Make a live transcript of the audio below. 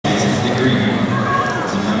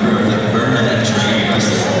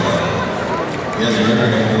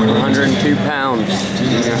102 pounds,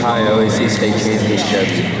 junior high OAC state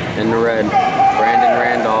championships. In the red, Brandon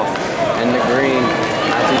Randolph. In the green,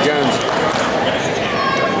 Matthew Jones.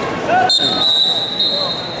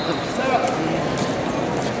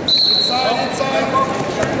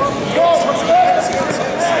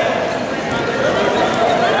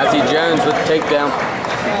 Matthew Jones with the takedown.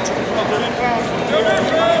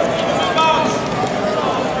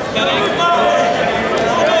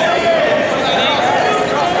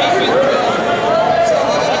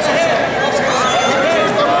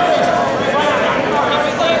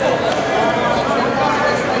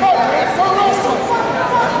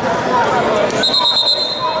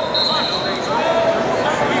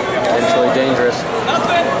 Potentially dangerous.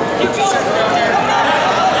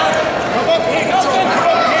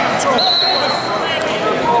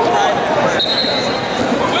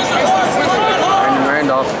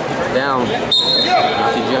 Down.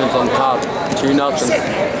 Matthew Jones on top.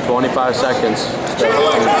 2-0. 25 seconds.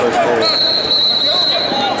 Still in the first period.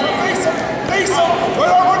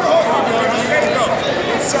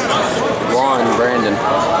 One, Brandon.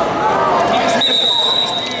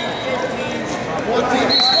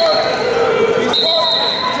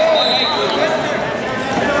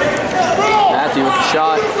 Matthew with the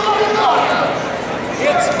shot.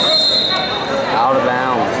 Out of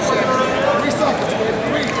bounds.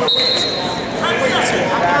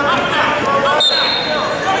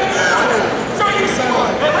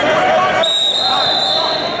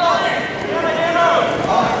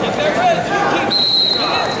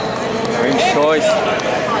 Great choice.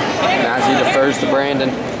 Matthew defers to Brandon.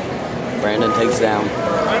 Brandon takes down.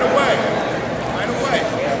 Right away. Right away.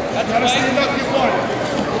 That's how to stand up, get one.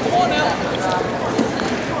 Come on now.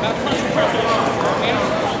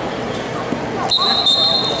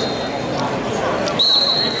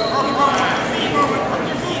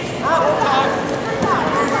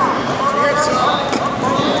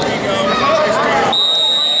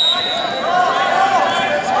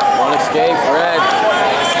 One escape, red.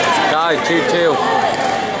 Tied 2-2.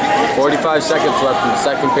 45 seconds left in the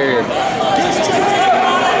second period.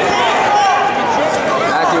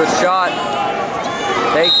 Matthew with shot.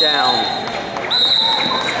 Takedown.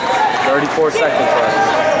 34 seconds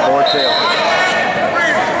left. 4-2.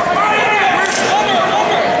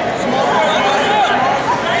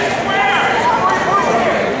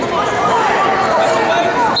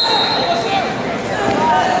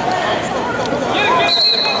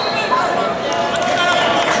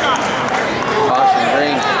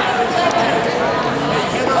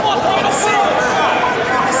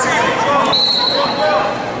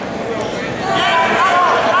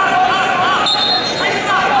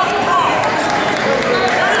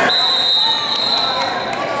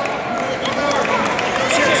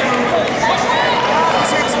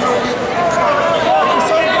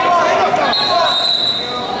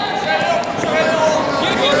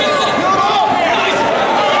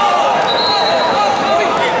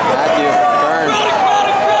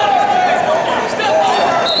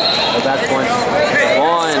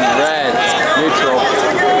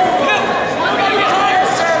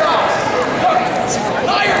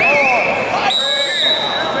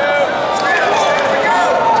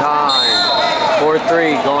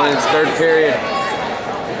 Going into third period.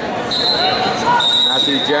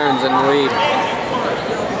 Matthew Jones in the lead.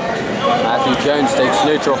 Matthew Jones takes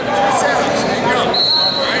neutral.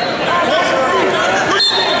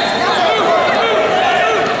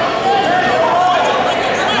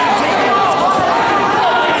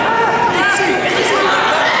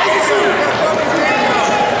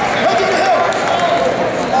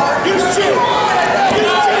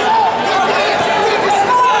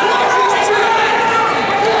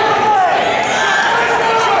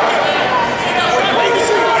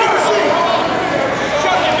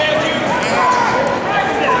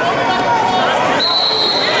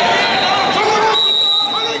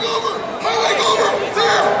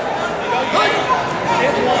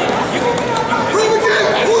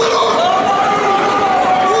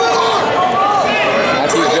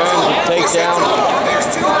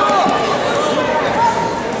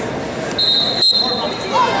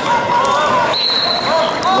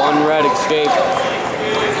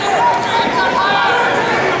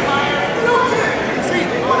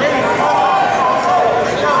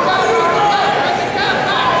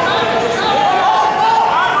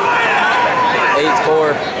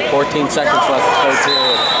 14 seconds left in third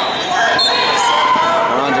period.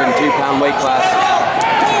 102-pound weight class.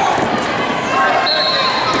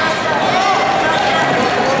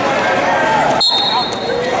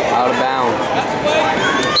 Out of bounds.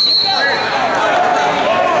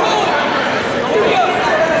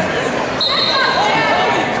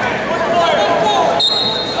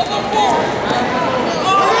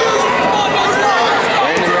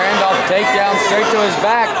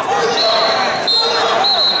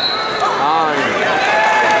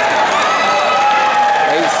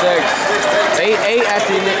 8-6. 8-8 at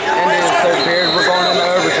the end of the third period. We're going into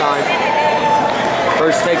overtime.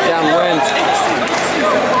 First takedown wins.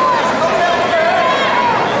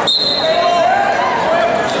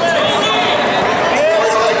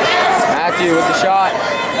 Matthew with the shot.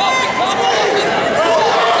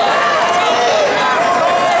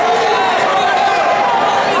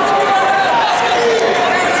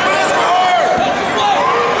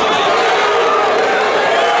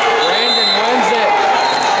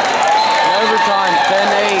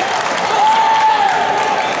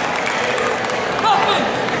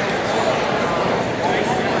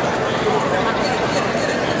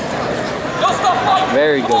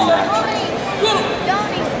 Very good match.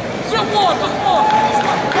 Get one, just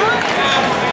one.